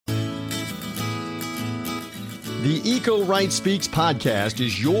The Eco Right Speaks podcast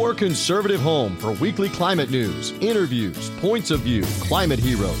is your conservative home for weekly climate news, interviews, points of view, climate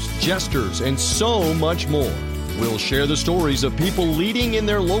heroes, jesters, and so much more. We'll share the stories of people leading in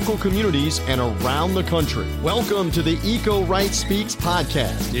their local communities and around the country. Welcome to the Eco Right Speaks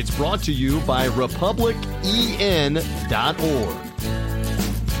podcast. It's brought to you by republicen.org.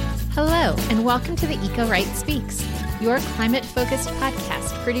 Hello, and welcome to the Eco Right Speaks, your climate-focused podcast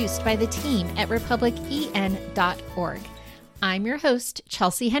produced by the team at republicen.org. I'm your host,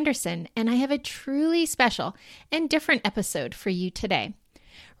 Chelsea Henderson, and I have a truly special and different episode for you today.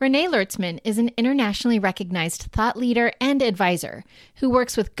 Renee Lertzman is an internationally recognized thought leader and advisor who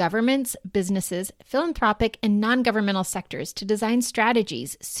works with governments, businesses, philanthropic, and non-governmental sectors to design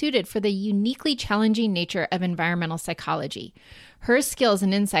strategies suited for the uniquely challenging nature of environmental psychology. Her skills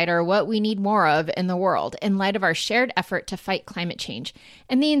and insight are what we need more of in the world in light of our shared effort to fight climate change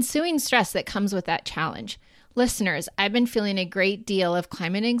and the ensuing stress that comes with that challenge. Listeners, I've been feeling a great deal of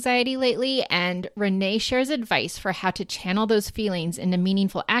climate anxiety lately, and Renee shares advice for how to channel those feelings into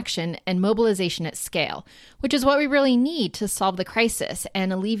meaningful action and mobilization at scale, which is what we really need to solve the crisis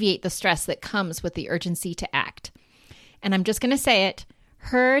and alleviate the stress that comes with the urgency to act. And I'm just going to say it,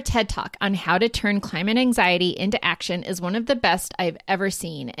 her TED Talk on how to turn climate anxiety into action is one of the best I've ever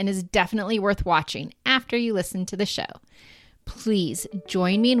seen and is definitely worth watching after you listen to the show. Please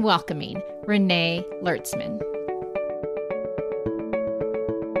join me in welcoming Renee Lertzman.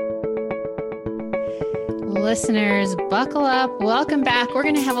 Listeners, buckle up. Welcome back. We're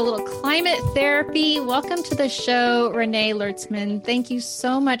going to have a little climate therapy. Welcome to the show, Renee Lertzman. Thank you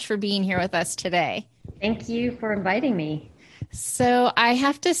so much for being here with us today. Thank you for inviting me. So I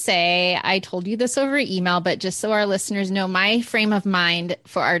have to say, I told you this over email, but just so our listeners know my frame of mind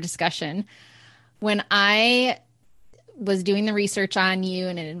for our discussion, when I was doing the research on you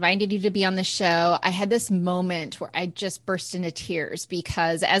and invited you to be on the show, I had this moment where I just burst into tears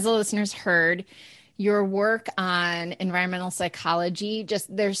because, as the listeners heard, your work on environmental psychology,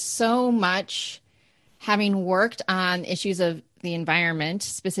 just there's so much, having worked on issues of the environment,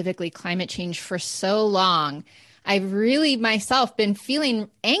 specifically climate change, for so long. I've really myself been feeling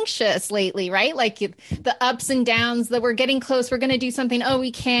anxious lately, right? Like the ups and downs that we're getting close, we're going to do something, oh,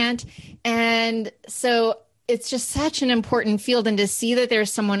 we can't. And so it's just such an important field, and to see that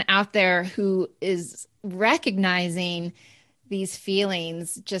there's someone out there who is recognizing these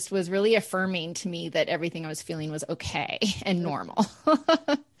feelings just was really affirming to me that everything I was feeling was okay and normal.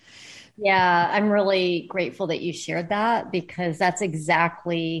 Yeah, I'm really grateful that you shared that, because that's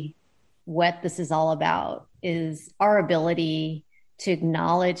exactly what this is all about, is our ability to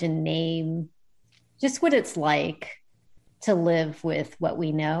acknowledge and name just what it's like to live with what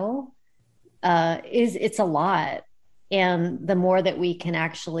we know. It's a lot. And the more that we can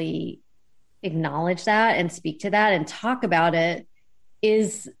actually acknowledge that and speak to that and talk about it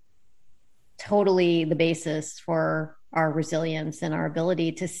is totally the basis for our resilience and our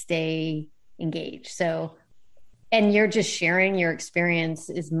ability to stay engaged. So, and you're just sharing your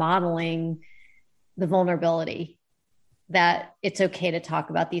experience is modeling the vulnerability that it's okay to talk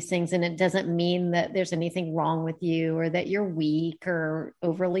about these things. And it doesn't mean that there's anything wrong with you or that you're weak or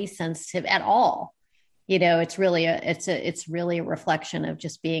overly sensitive at all. You know, it's really a reflection of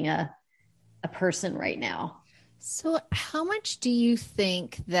just being a person right now. So how much do you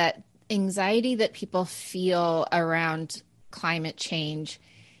think that anxiety that people feel around climate change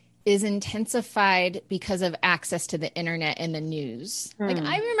is intensified because of access to the internet and the news? Like,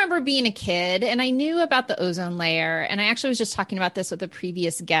 I remember being a kid and I knew about the ozone layer. And I actually was just talking about this with a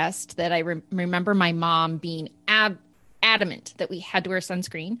previous guest, that I remember my mom being adamant that we had to wear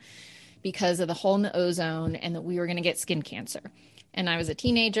sunscreen because of the hole in the ozone and that we were going to get skin cancer. And I was a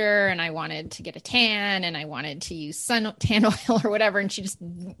teenager and I wanted to get a tan and I wanted to use tan oil or whatever. And she just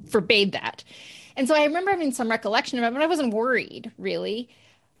forbade that. And so I remember having some recollection of it, but I wasn't worried, really.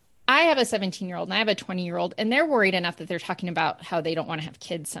 I have a 17-year-old and I have a 20-year-old, and they're worried enough that they're talking about how they don't want to have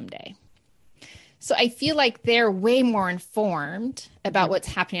kids someday. So I feel like they're way more informed about what's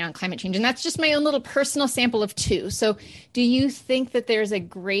happening on climate change. And that's just my own little personal sample of two. So do you think that there's a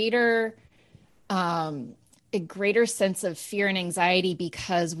greater sense of fear and anxiety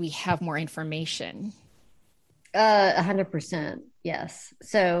because we have more information? 100%. Yes.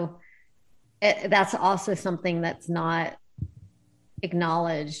 So that's also something that's not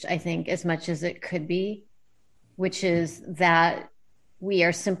acknowledged, I think, as much as it could be, which is that we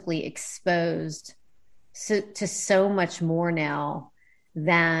are simply exposed to so much more now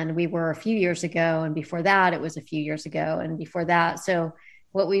than we were a few years ago. And before that, it was a few years ago. And before that. So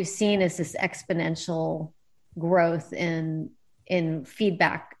what we've seen is this exponential growth in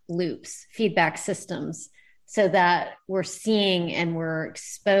feedback loops, feedback systems. so that we're seeing and we're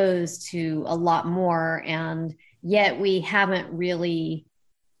exposed to a lot more. And yet we haven't really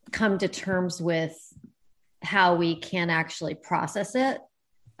come to terms with how we can actually process it,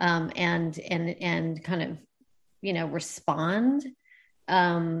 and kind of, respond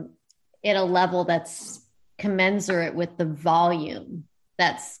at a level that's commensurate with the volume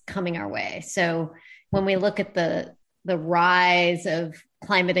that's coming our way. So when we look at the rise of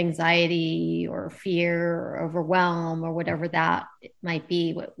climate anxiety or fear or overwhelm or whatever that might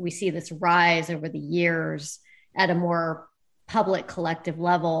be, we see this rise over the years at a more public collective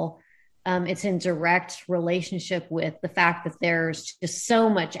level. It's in direct relationship with the fact that there's just so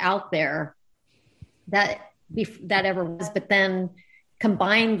much out there that ever was, but then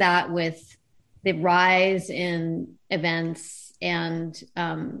combine that with the rise in events and,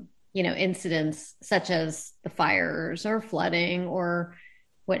 incidents such as the fires or flooding or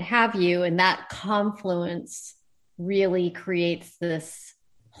what have you. And that confluence really creates this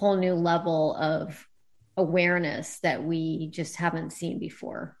whole new level of awareness that we just haven't seen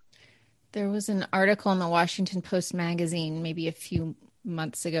before. There was an article in the Washington Post magazine, maybe a few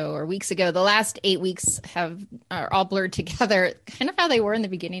months ago or weeks ago. The last 8 weeks are all blurred together, kind of how they were in the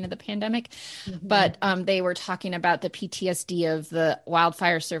beginning of the pandemic. Mm-hmm. But they were talking about the PTSD of the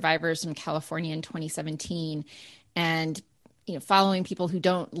wildfire survivors in California in 2017, and following people who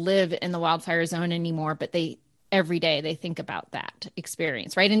don't live in the wildfire zone anymore, but every day they think about that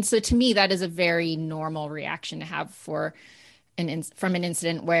experience, right? And so to me, that is a very normal reaction to have from an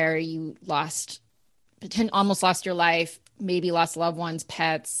incident where you almost lost your life, maybe lost loved ones,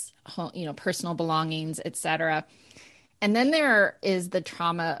 pets, personal belongings, etc. And then there is the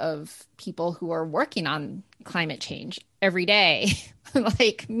trauma of people who are working on climate change every day,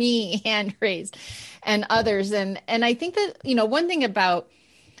 like me, hand raised, and others. And I think that, one thing about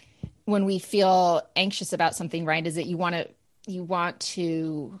when we feel anxious about something, right, is that you want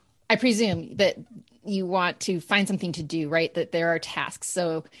to, I presume that you want to find something to do, right? That there are tasks.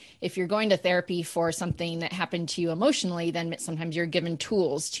 So if you're going to therapy for something that happened to you emotionally, then sometimes you're given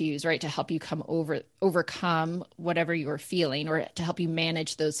tools to use, right, to help you overcome whatever you're feeling or to help you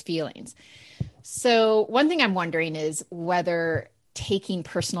manage those feelings. So one thing I'm wondering is whether taking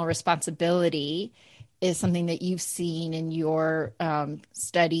personal responsibility is something that you've seen in your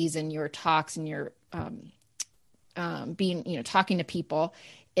studies and your talks and your talking to people,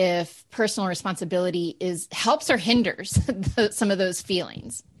 if personal responsibility helps or hinders some of those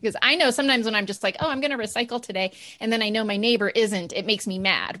feelings. Because I know sometimes when I'm just like, oh, I'm going to recycle today, and then I know my neighbor isn't, it makes me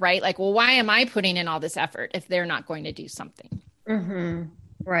mad, right? Like, well, why am I putting in all this effort if they're not going to do something? Mm-hmm.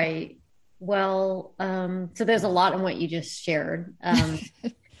 Right. Well, so there's a lot in what you just shared.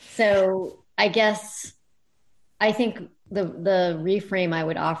 So I guess I think the reframe I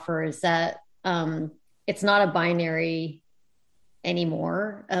would offer is that it's not a binary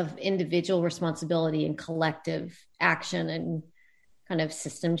anymore of individual responsibility and collective action and kind of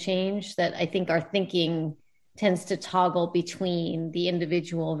system change, that I think our thinking tends to toggle between the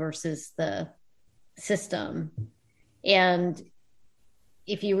individual versus the system. And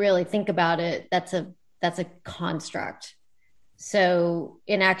if you really think about it, that's a construct. So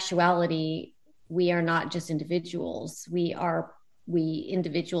in actuality, we are not just individuals. We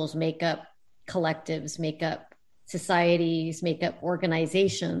individuals make up collectives, make up societies, make up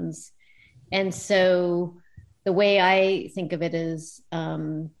organizations. And so the way I think of it is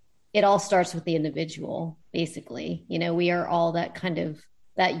it all starts with the individual, basically. We are all that kind of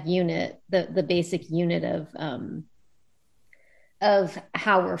that unit, the basic unit of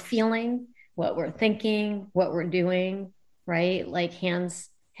how we're feeling, what we're thinking, what we're doing, right? Like hands,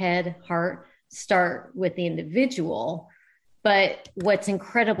 head, heart start with the individual. But what's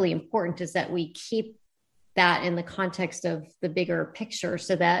incredibly important is that we keep that in the context of the bigger picture,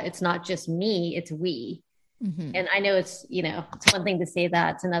 so that it's not just me, it's we. Mm-hmm. And I know it's one thing to say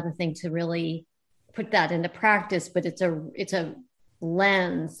that, it's another thing to really put that into practice, but it's a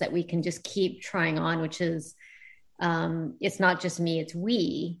lens that we can just keep trying on, which is it's not just me, it's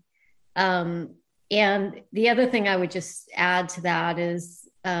we. And the other thing I would just add to that is,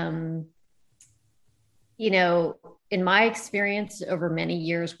 in my experience over many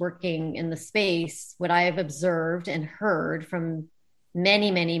years working in the space, what I have observed and heard from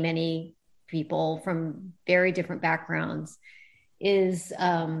many, many, many people from very different backgrounds is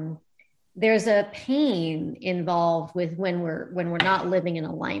there's a pain involved with when we're not living in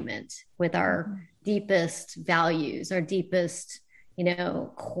alignment with our deepest values, our deepest,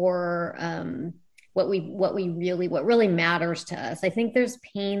 core, what really matters to us. I think there's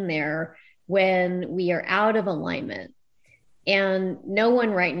pain there when we are out of alignment. And no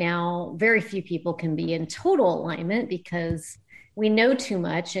one right now, very few people can be in total alignment because we know too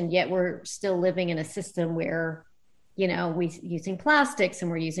much. And yet we're still living in a system where, we're using plastics and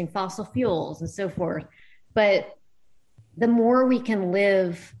we're using fossil fuels and so forth. But the more we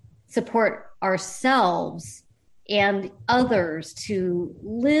can support ourselves and others to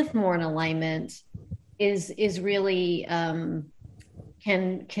live more in alignment is really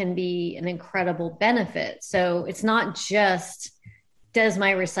can be an incredible benefit. So it's not just, does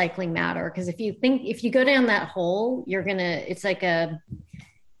my recycling matter? Because if you go down that hole,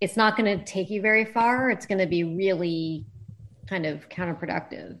 it's not going to take you very far. It's going to be really kind of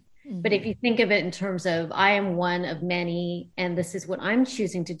counterproductive. Mm-hmm. But if you think of it in terms of, I am one of many, and this is what I'm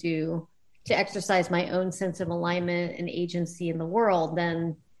choosing to do to exercise my own sense of alignment and agency in the world,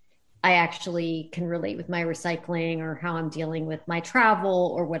 then I actually can relate with my recycling or how I'm dealing with my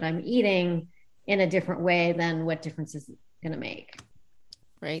travel or what I'm eating in a different way than what difference is going to make.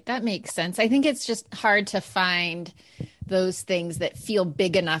 Right. That makes sense. I think it's just hard to find those things that feel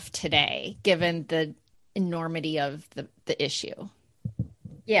big enough today, given the enormity of the issue.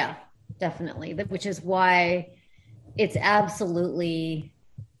 Yeah, definitely. Which is why it's absolutely,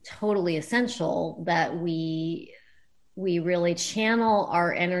 totally essential that we really channel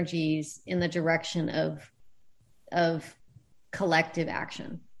our energies in the direction of collective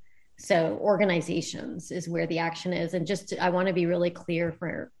action. So organizations is where the action is. And I want to be really clear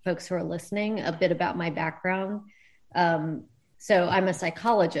for folks who are listening a bit about my background. So I'm a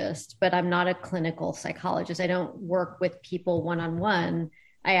psychologist, but I'm not a clinical psychologist. I don't work with people one-on-one.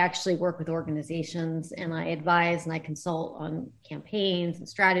 I actually work with organizations, and I advise and I consult on campaigns and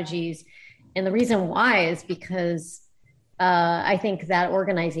strategies. And the reason why is because I think that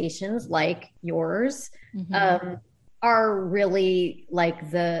organizations like yours are really like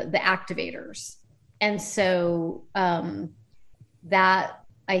the activators. And so that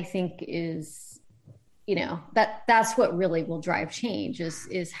I think is, that's what really will drive change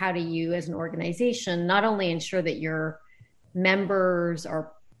is how do you as an organization not only ensure that your members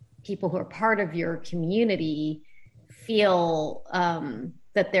or people who are part of your community feel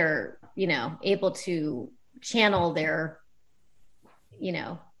that they're, able to channel their,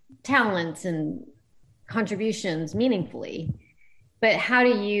 talents and contributions meaningfully, but how do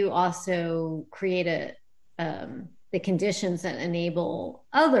you also create the conditions that enable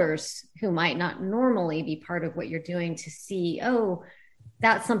others who might not normally be part of what you're doing to see, oh,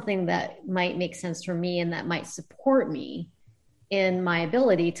 that's something that might make sense for me and that might support me in my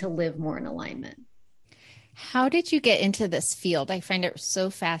ability to live more in alignment. How did you get into this field? I find it so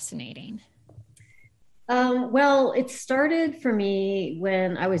fascinating. Well, it started for me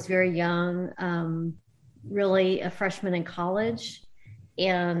when I was very young, really a freshman in college.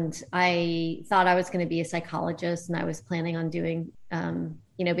 And I thought I was going to be a psychologist, and I was planning on doing,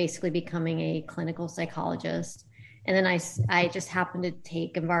 basically becoming a clinical psychologist. And then I just happened to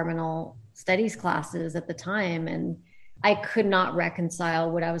take environmental studies classes at the time, and I could not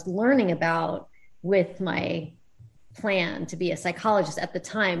reconcile what I was learning about with my plan to be a psychologist at the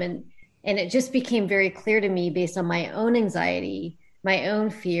time. And it just became very clear to me based on my own anxiety, my own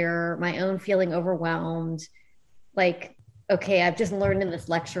fear, my own feeling overwhelmed, like, okay, I've just learned in this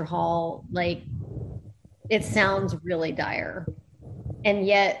lecture hall, like, it sounds really dire. And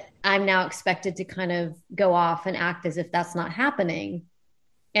yet I'm now expected to kind of go off and act as if that's not happening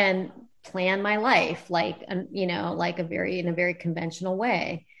and plan my life, like, in a very conventional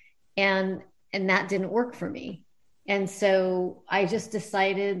way. And that didn't work for me. And so I just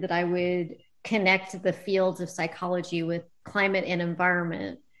decided that I would connect the fields of psychology with climate and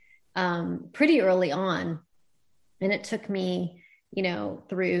environment pretty early on. And it took me,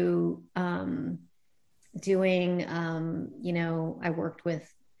 through doing, I worked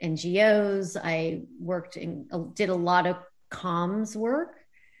with NGOs. I did a lot of comms work.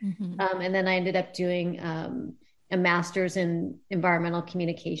 Mm-hmm. And then I ended up doing a master's in environmental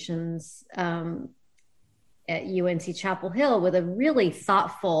communications at UNC Chapel Hill with a really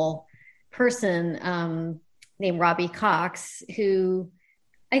thoughtful person named Robbie Cox, who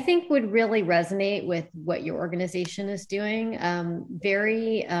I think would really resonate with what your organization is doing.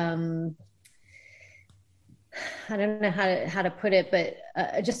 Very, I don't know how to put it, but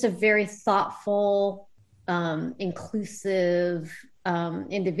just a very thoughtful, inclusive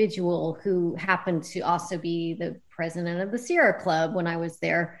individual who happened to also be the president of the Sierra Club when I was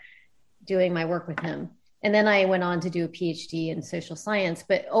there doing my work with him. And then I went on to do a PhD in social science,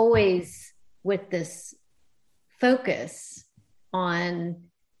 but always with this focus on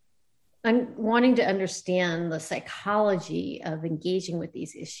wanting to understand the psychology of engaging with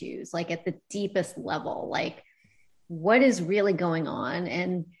these issues, like at the deepest level, like what is really going on.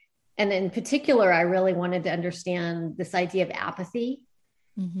 And in particular, I really wanted to understand this idea of apathy.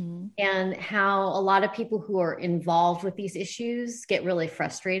 Mm-hmm. And how a lot of people who are involved with these issues get really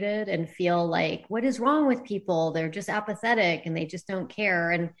frustrated and feel like, what is wrong with people? They're just apathetic and they just don't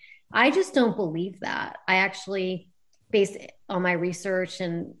care. And I just don't believe that. I actually, based on my research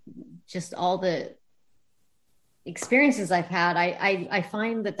and just all the experiences I've had, I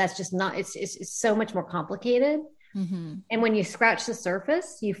find that that's just not, it's so much more complicated. Mm-hmm. And when you scratch the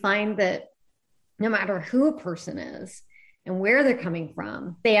surface, you find that no matter who a person is, and where they're coming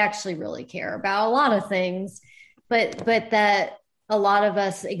from, they actually really care about a lot of things, but that a lot of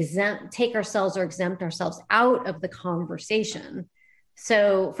us exempt ourselves out of the conversation.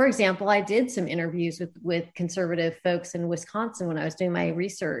 So, for example, I did some interviews with conservative folks in Wisconsin when I was doing my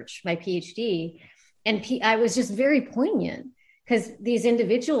research, my PhD, and I was just very poignant because these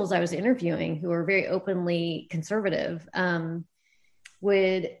individuals I was interviewing who are very openly conservative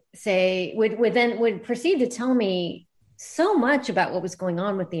would proceed to tell me so much about what was going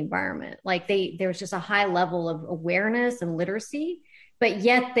on with the environment. Like there was just a high level of awareness and literacy, but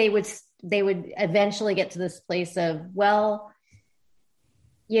yet they would eventually get to this place of, well,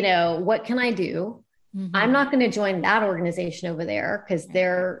 what can I do? Mm-hmm. I'm not going to join that organization over there because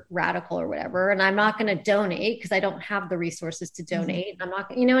they're radical or whatever. And I'm not going to donate because I don't have the resources to donate. Mm-hmm. I'm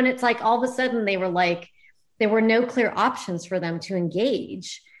not, and it's like all of a sudden they were like, there were no clear options for them to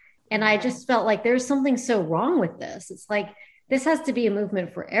engage. And I just felt like there's something so wrong with this. It's like, this has to be a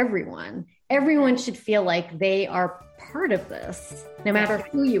movement for everyone. Everyone should feel like they are part of this, no matter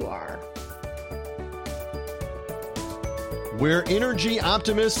who you are. We're energy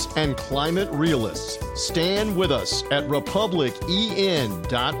optimists and climate realists. Stand with us at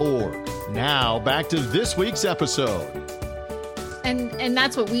republicen.org. Now back to this week's episode. And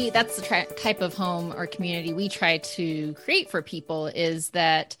that's the type of home or community we try to create for people, is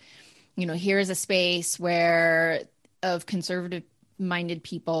that, here's a space of conservative minded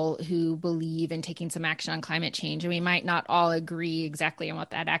people who believe in taking some action on climate change. And we might not all agree exactly on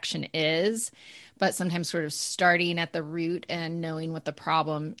what that action is, but sometimes sort of starting at the root and knowing what the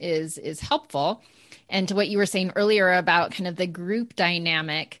problem is helpful. And to what you were saying earlier about kind of the group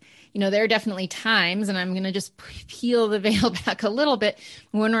dynamic, there are definitely times, and I'm going to just peel the veil back a little bit,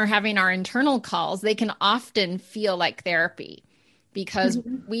 when we're having our internal calls, they can often feel like therapy. Because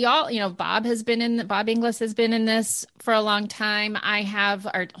we all, Bob Inglis has been in this for a long time.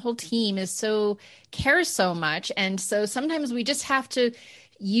 Our whole team cares so much. And so sometimes we just have to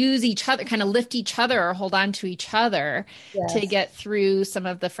use each other, kind of lift each other or hold on to each other to get through some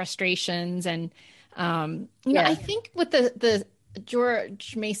of the frustrations. And, I think with the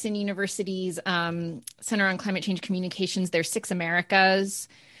George Mason University's Center on Climate Change Communications, there's 6 Americas.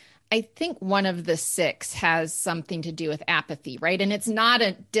 I think one of the 6 has something to do with apathy, right? And it's not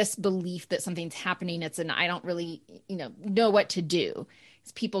a disbelief that something's happening. It's I don't really, know what to do.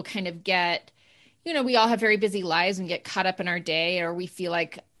 It's people kind of get, we all have very busy lives and get caught up in our day, or we feel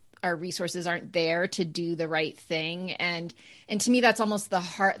like our resources aren't there to do the right thing. And to me, that's almost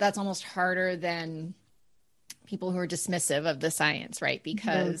harder than people who are dismissive of the science, right?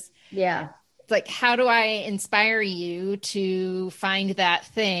 Because like, how do I inspire you to find that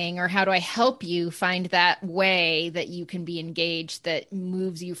thing, or how do I help you find that way that you can be engaged that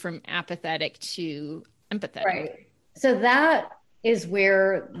moves you from apathetic to empathetic? Right. So that is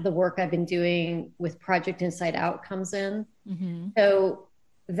where the work I've been doing with Project Inside Out comes in. Mm-hmm. So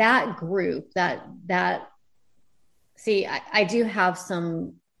that group, I do have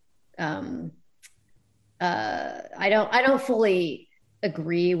some, I don't fully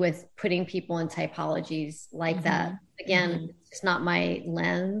agree with putting people in typologies like that. Again, it's just not my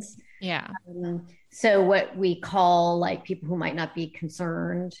lens. Yeah. So what we call like people who might not be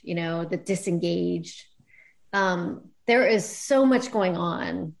concerned, the disengaged, there is so much going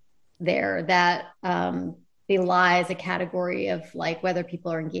on there that belies a category of like whether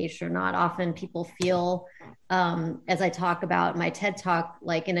people are engaged or not. Often people feel, as I talk about my TED Talk,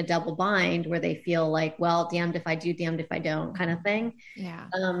 like in a double bind where they feel like, well, damned if I do, damned if I don't kind of thing. Yeah.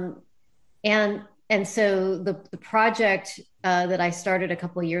 And so the project that I started a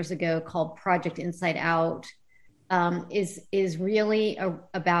couple of years ago called Project Inside Out is really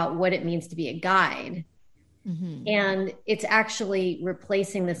about what it means to be a guide. Mm-hmm. And it's actually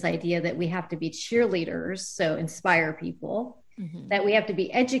replacing this idea that we have to be cheerleaders, so inspire people, that we have to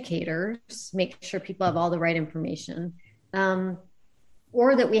be educators, make sure people have all the right information,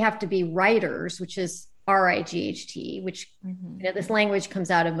 or that we have to be writers, which is RIGHT, which this language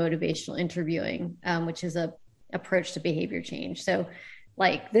comes out of motivational interviewing, which is a approach to behavior change. So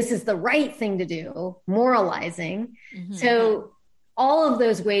like this is the right thing to do, moralizing. So all of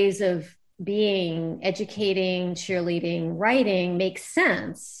those ways of being, educating, cheerleading, writing makes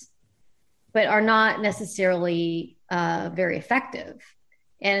sense, but are not necessarily very effective.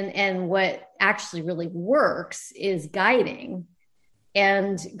 And what actually really works is guiding.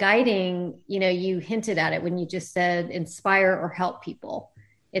 And guiding, you hinted at it when you just said inspire or help people.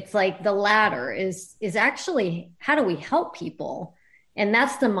 It's like the latter is actually, how do we help people? And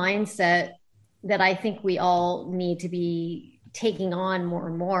that's the mindset that I think we all need to be taking on more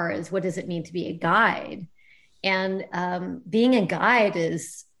and more, is what does it mean to be a guide? And being a guide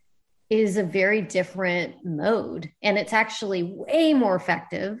is a very different mode. And it's actually way more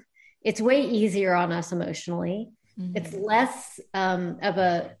effective. It's way easier on us emotionally. It's less of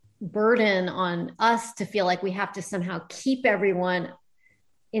a burden on us to feel like we have to somehow keep everyone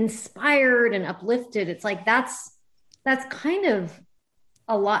inspired and uplifted. It's like, that's kind of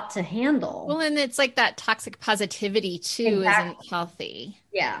a lot to handle. Well, and it's like that toxic positivity too isn't healthy.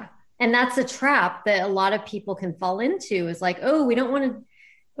 Yeah. And that's a trap that a lot of people can fall into, is like, oh, we don't want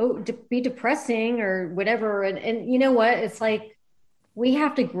to be depressing or whatever. And you know what? It's like, we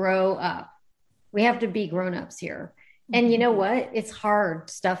have to grow up. We have to be grown-ups here. And you know what? It's hard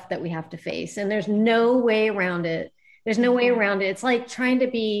stuff that we have to face. And there's no way around it. There's no way around it. It's like trying to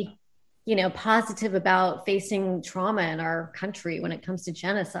be, positive about facing trauma in our country when it comes to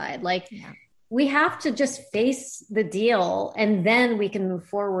genocide. Like, we have to just face the deal, and then we can move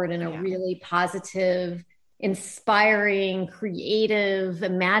forward in a really positive, inspiring, creative,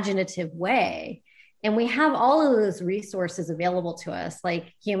 imaginative way. And we have all of those resources available to us.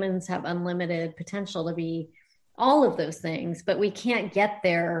 Like, humans have unlimited potential to be all of those things, but we can't get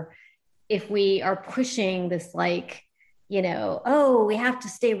there if we are pushing this, like, we have to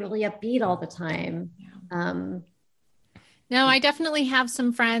stay really upbeat all the time. No, I definitely have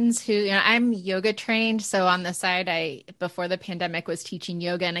some friends who, I'm yoga trained. So on the side, before the pandemic, was teaching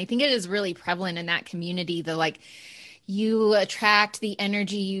yoga. And I think it is really prevalent in that community, you attract the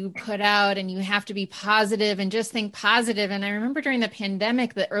energy you put out, and you have to be positive and just think positive. And I remember during the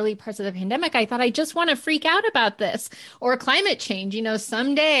pandemic, the early parts of the pandemic, I thought, I just want to freak out about this or climate change.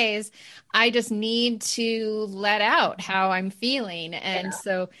 Some days I just need to let out how I'm feeling. And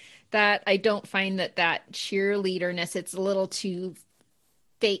so that I don't find that cheerleaderness, it's a little too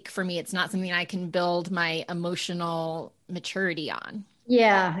fake for me. It's not something I can build my emotional maturity on.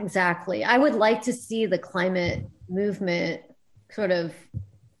 Yeah, exactly. I would like to see the climate movement sort of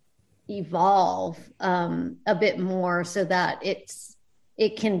evolve a bit more, so that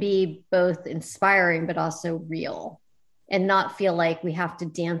it can be both inspiring but also real, and not feel like we have to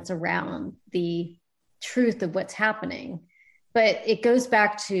dance around the truth of what's happening. But it goes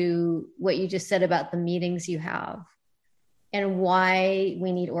back to what you just said about the meetings you have, and why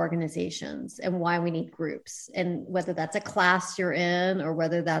we need organizations, and why we need groups, and whether that's a class you're in, or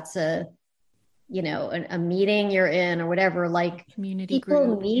whether that's a meeting you're in, or whatever. Like, community people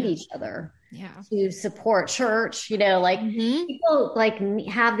group need each other to support church, people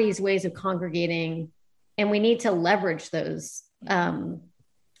have these ways of congregating, and we need to leverage those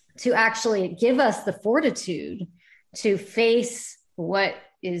to actually give us the fortitude to face what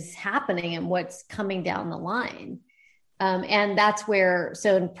is happening and what's coming down the line. And that's where,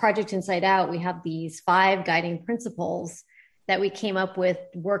 so in Project Inside Out, we have these 5 guiding principles that we came up with,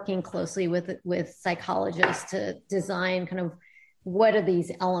 working closely with psychologists to design kind of what are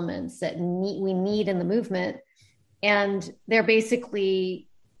these elements that we need in the movement. And they're basically,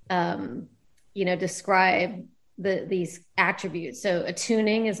 describe these attributes. So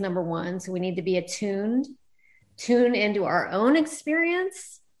attuning is number 1. So we need to be tune into our own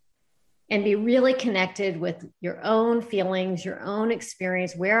experience, and be really connected with your own feelings, your own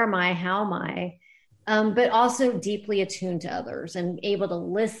experience. Where am I? How am I? But also deeply attuned to others and able to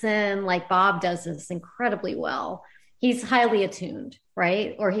listen. Like Bob does this incredibly well. He's highly attuned,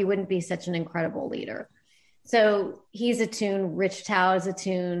 right? Or he wouldn't be such an incredible leader. So he's attuned. Rich Tao is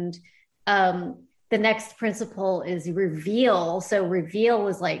attuned. The next principle is reveal. So reveal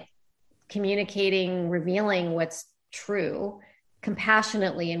is like communicating, revealing what's true,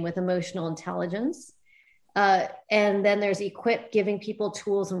 compassionately and with emotional intelligence. And then there's equip, giving people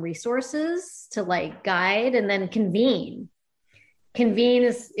tools and resources to guide, and then convene. Convene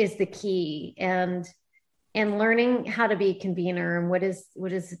is the key, and learning how to be a convener, and what does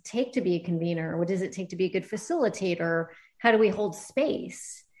it take to be a convener? What does it take to be a good facilitator? How do we hold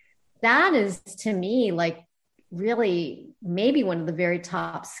space? That is, to me, really maybe one of the very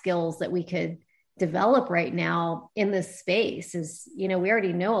top skills that we could develop right now in this space. Is, we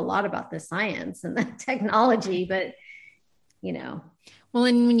already know a lot about the science and the technology, but Well,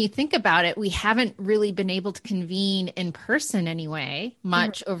 and when you think about it, we haven't really been able to convene in person anyway,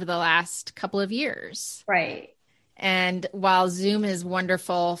 much over the last couple of years. Right. And while Zoom is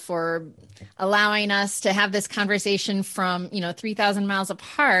wonderful for allowing us to have this conversation from, 3,000 miles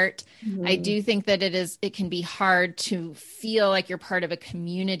apart, I do think that it can be hard to feel like you're part of a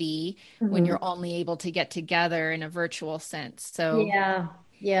community when you're only able to get together in a virtual sense. So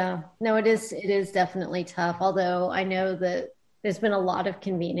yeah. No, it is definitely tough. Although I know that there's been a lot of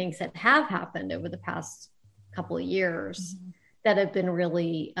convenings that have happened over the past couple of years that have been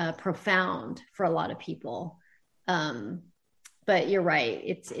really profound for a lot of people. But you're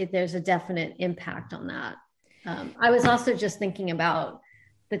right. There's a definite impact on that. I was also just thinking about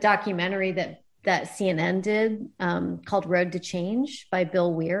the documentary that CNN did called Road to Change by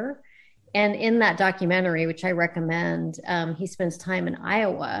Bill Weir. And in that documentary, which I recommend, he spends time in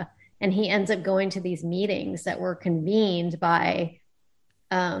Iowa, and he ends up going to these meetings that were convened by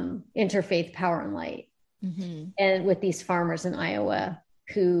Interfaith Power and Light, and with these farmers in Iowa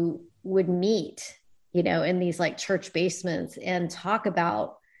who would meet in these like church basements and talk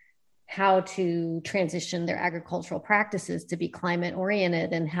about how to transition their agricultural practices to be climate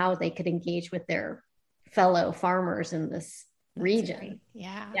oriented and how they could engage with their fellow farmers in this region. Great.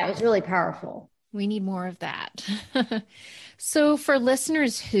 Yeah, it was really powerful. We need more of that. So for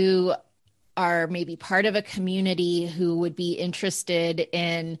listeners who are maybe part of a community who would be interested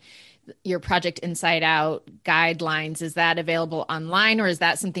in your Project Inside Out guidelines, is that available online, or is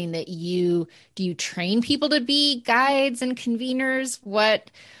that something that do you train people to be guides and conveners?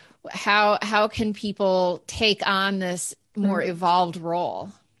 How can people take on this more evolved role?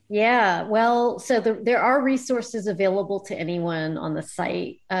 Yeah, well, so there are resources available to anyone on the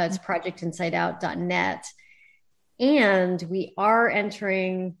site. It's projectinsideout.net. And we are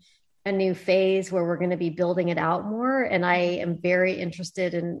entering a new phase where we're going to be building it out more. And I am very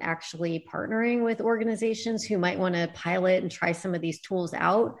interested in actually partnering with organizations who might want to pilot and try some of these tools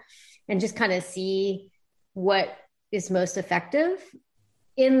out and just kind of see what is most effective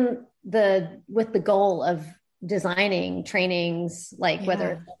with the goal of designing trainings, like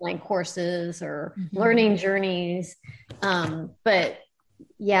whether it's online courses or learning journeys. But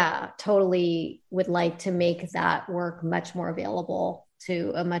yeah, totally would like to make that work much more available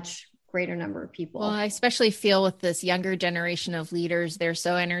to a much greater number of people. Well, I especially feel with this younger generation of leaders, they're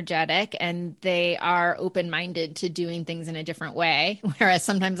so energetic and they are open-minded to doing things in a different way. Whereas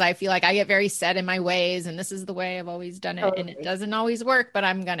sometimes I feel like I get very set in my ways and this is the way I've always done it. And it doesn't always work, but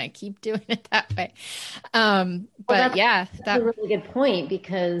I'm going to keep doing it that way. That's a really good point,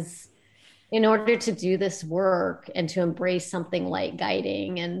 because in order to do this work and to embrace something like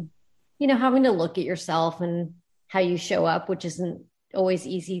guiding and, having to look at yourself and how you show up, which isn't always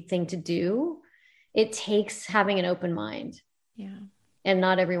easy thing to do, it takes having an open mind. Yeah. And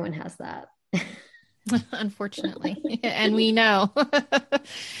not everyone has that. Unfortunately. And we know.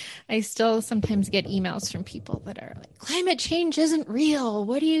 I still sometimes get emails from people that are like, climate change isn't real.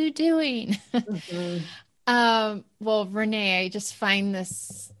 What are you doing? Well, Renee, I just find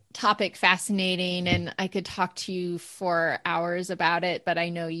this topic fascinating and I could talk to you for hours about it, but I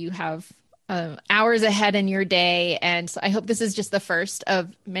know you have hours ahead in your day. And so I hope this is just the first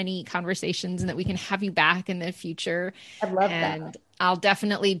of many conversations and that we can have you back in the future. I'd love that. I'll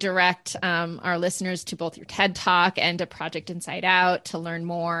definitely direct our listeners to both your TED Talk and to Project Inside Out to learn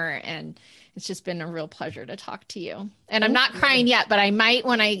more. And it's just been a real pleasure to talk to you. And I'm not crying yet, but I might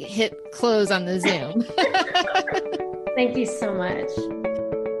when I hit close on the Zoom. Thank you so much.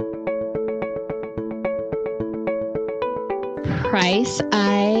 Price,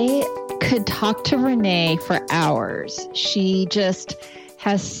 I could talk to Renee for hours. She just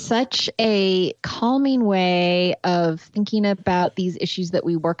has such a calming way of thinking about these issues that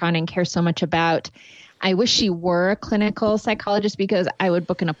we work on and care so much about. I wish she were a clinical psychologist because I would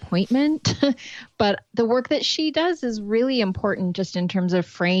book an appointment. But the work that she does is really important just in terms of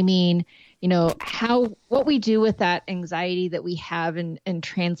framing, what we do with that anxiety that we have and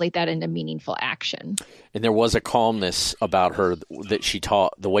translate that into meaningful action. And there was a calmness about her that she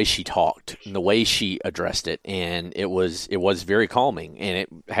taught, the way she talked and the way she addressed it. And it was very calming, and it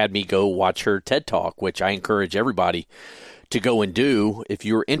had me go watch her TED Talk, which I encourage everybody to go and do if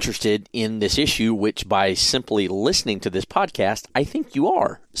you're interested in this issue, which by simply listening to this podcast, I think you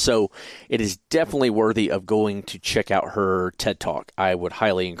are. So it is definitely worthy of going to check out her TED Talk. I would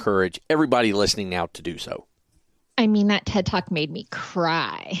highly encourage everybody listening now to do so. I mean, that TED Talk made me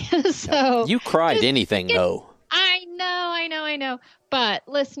cry. So you cried anything, though. I know. But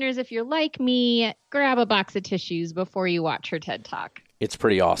listeners, if you're like me, grab a box of tissues before you watch her TED Talk. It's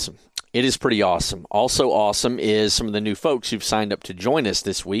pretty awesome. It is pretty awesome. Also awesome is some of the new folks who've signed up to join us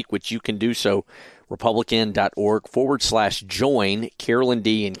this week, which you can do so, republican.org/join. Carolyn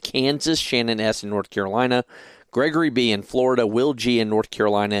D. in Kansas, Shannon S. in North Carolina, Gregory B. in Florida, Will G. in North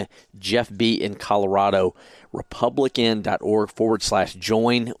Carolina, Jeff B. in Colorado.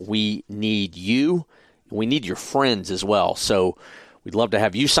 Republican.org/join. We need you. We need your friends as well. So we'd love to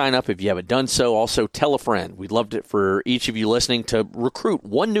have you sign up if you haven't done so. Also, tell a friend. We'd love for each of you listening to recruit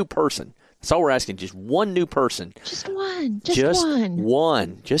one new person. That's all we're asking, just one new person. Just one. Just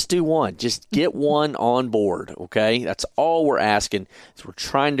one. Just do one. Just get one on board, okay? That's all we're asking. So we're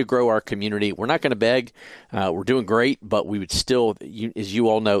trying to grow our community. We're not going to beg. We're doing great, but we would still, as you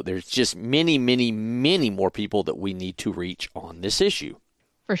all know, there's just many, many, many more people that we need to reach on this issue.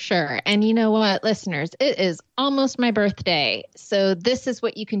 For sure. And you know what, listeners, it is almost my birthday. So this is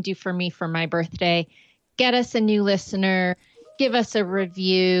what you can do for me for my birthday. Get us a new listener. Give us a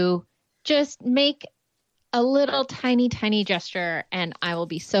review. Just make a little tiny, tiny gesture, and I will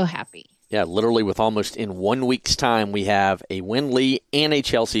be so happy. Yeah, literally with almost in 1 week's time, we have a Win Lee and a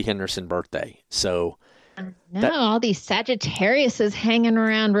Chelsea Henderson birthday. So all these Sagittariuses hanging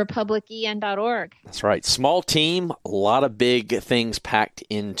around republicen.org. That's right. Small team, a lot of big things packed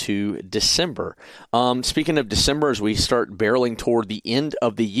into December. Speaking of December, as we start barreling toward the end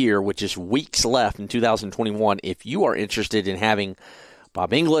of the year, which is weeks left in 2021, if you are interested in having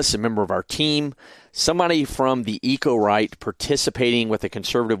Bob Inglis, a member of our team, somebody from the Eco-Right participating with a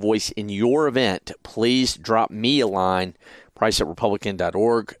conservative voice in your event, please drop me a line,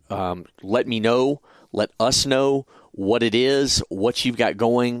 price@republican.org. Let me know, let us know what it is, what you've got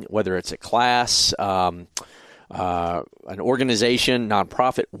going, whether it's a class, an organization,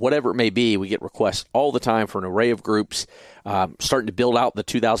 nonprofit, whatever it may be. We get requests all the time for an array of groups. Starting to build out the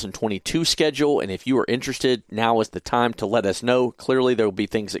 2022 schedule, and if you are interested, now is the time to let us know. Clearly, there will be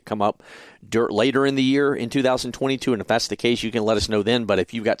things that come up later in the year in 2022, and if that's the case, you can let us know then. But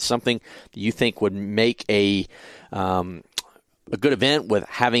if you've got something that you think would make a good event with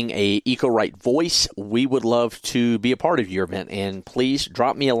having a Eco-Right voice, we would love to be a part of your event, and please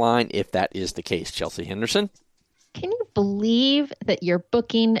drop me a line if that is the case. Chelsea Henderson? Can you believe that you're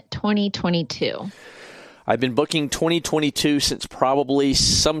booking 2022? I've been booking 2022 since probably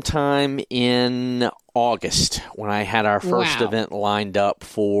sometime in August when I had our first event lined up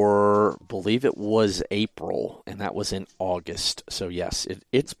for, I believe it was April, and that was in August. So, yes,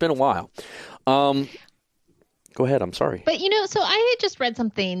 it's been a while. Go ahead. I'm sorry. But, so I had just read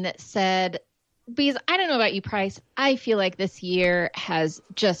something that said, because I don't know about you, Price, I feel like this year has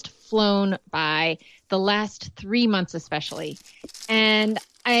just flown by, the last 3 months especially. And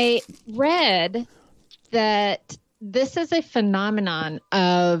I read that this is a phenomenon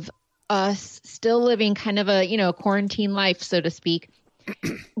of us still living kind of a, quarantine life, so to speak,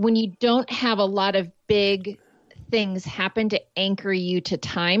 when you don't have a lot of big things happen to anchor you to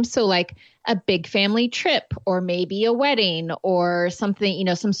time. So like a big family trip, or maybe a wedding, or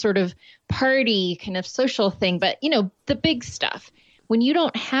something, some sort of party kind of social thing, but the big stuff. When you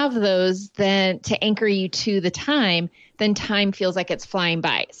don't have those then to anchor you to the time, then time feels like it's flying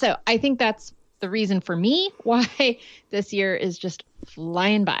by. So I think that's the reason for me why this year is just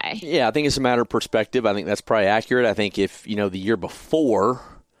flying by. Yeah, I think it's a matter of perspective. I think that's probably accurate. I think if, the year before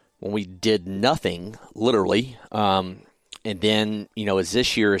when we did nothing, literally, and then, as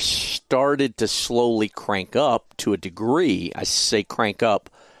this year started to slowly crank up to a degree, I say crank up,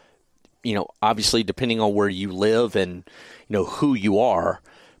 obviously depending on where you live and, who you are.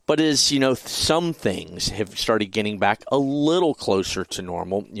 But as, some things have started getting back a little closer to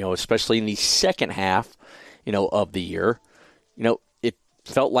normal, especially in the second half, of the year, it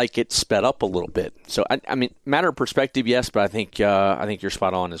felt like it sped up a little bit. So, I mean, matter of perspective, yes, but I think you're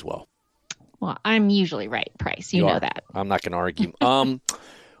spot on as well. Well, I'm usually right, Price. You know that. I'm not going to argue.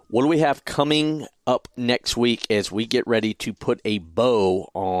 What do we have coming up next week as we get ready to put a bow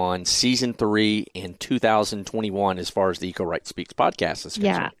on Season 3 in 2021 as far as the Eco-Right Speaks podcast is concerned?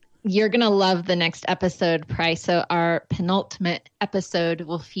 Yeah, you're going to love the next episode, Price. So our penultimate episode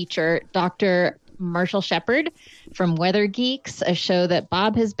will feature Dr. Marshall Shepard from Weather Geeks, a show that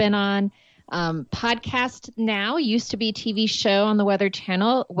Bob has been on. Podcast now, used to be a TV show on the Weather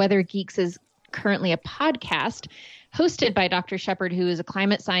Channel. Weather Geeks is currently a podcast hosted by Dr. Shepard, who is a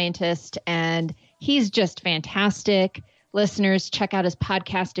climate scientist, and he's just fantastic. Listeners, check out his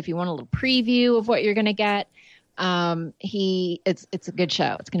podcast if you want a little preview of what you're going to get. It's a good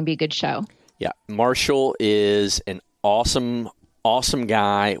show. It's going to be a good show. Yeah, Marshall is an awesome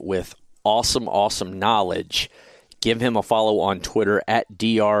guy with awesome knowledge. Give him a follow on Twitter at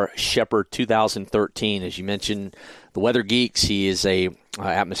drshepard2013. As you mentioned, the Weather Geeks. He is a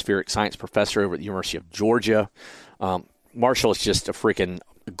atmospheric science professor over at the University of Georgia. Marshall is just a freaking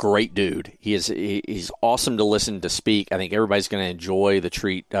great dude. He's awesome to listen to speak. I think everybody's going to enjoy the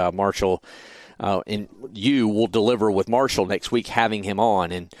treat Marshall and you will deliver with Marshall next week, having him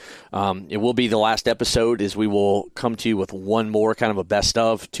on. And it will be the last episode, as we will come to you with one more kind of a best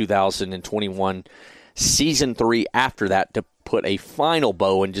of 2021 Season 3 after that, to put a final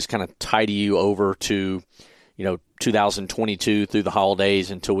bow and just kind of tidy you over to 2022 through the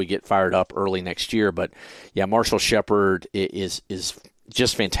holidays until we get fired up early next year. But yeah, Marshall Shepard is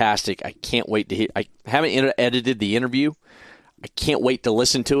just fantastic. I can't wait to hear. I haven't edited the interview. I can't wait to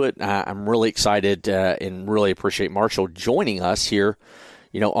listen to it. I'm really excited and really appreciate Marshall joining us here,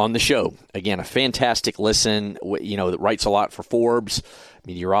 on the show. Again, a fantastic listen, that writes a lot for Forbes,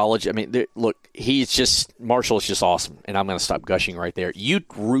 meteorology. I mean, look, Marshall is just awesome, and I'm going to stop gushing right there. You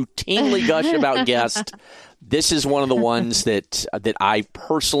routinely gush about guests. This is one of the ones that I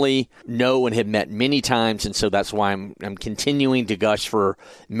personally know and have met many times, and so that's why I'm continuing to gush for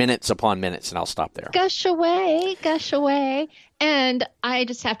minutes upon minutes, and I'll stop there. Gush away, gush away. And I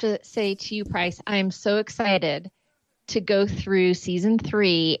just have to say to you, Price, I'm so excited to go through Season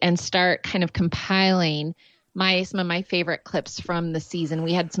 3 and start kind of compiling some of my favorite clips from the season.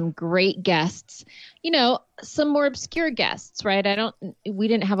 We had some great guests, some more obscure guests, right? We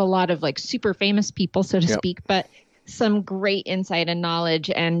didn't have a lot of like super famous people, so to speak, but some great insight and knowledge,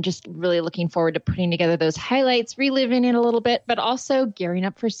 and just really looking forward to putting together those highlights, reliving it a little bit, but also gearing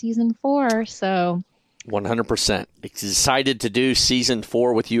up for Season 4. So 100%. Excited to do Season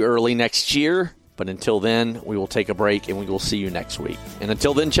 4 with you early next year. But until then, we will take a break and we will see you next week. And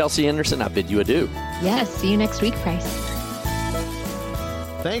until then, Chelsea Henderson, I bid you adieu. Yes, see you next week, Price.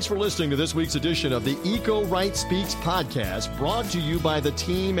 Thanks for listening to this week's edition of the Eco Right Speaks podcast, brought to you by the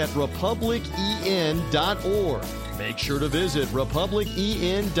team at republicen.org. Make sure to visit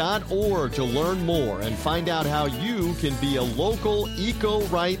republicen.org to learn more and find out how you can be a local Eco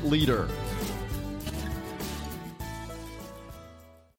Right leader.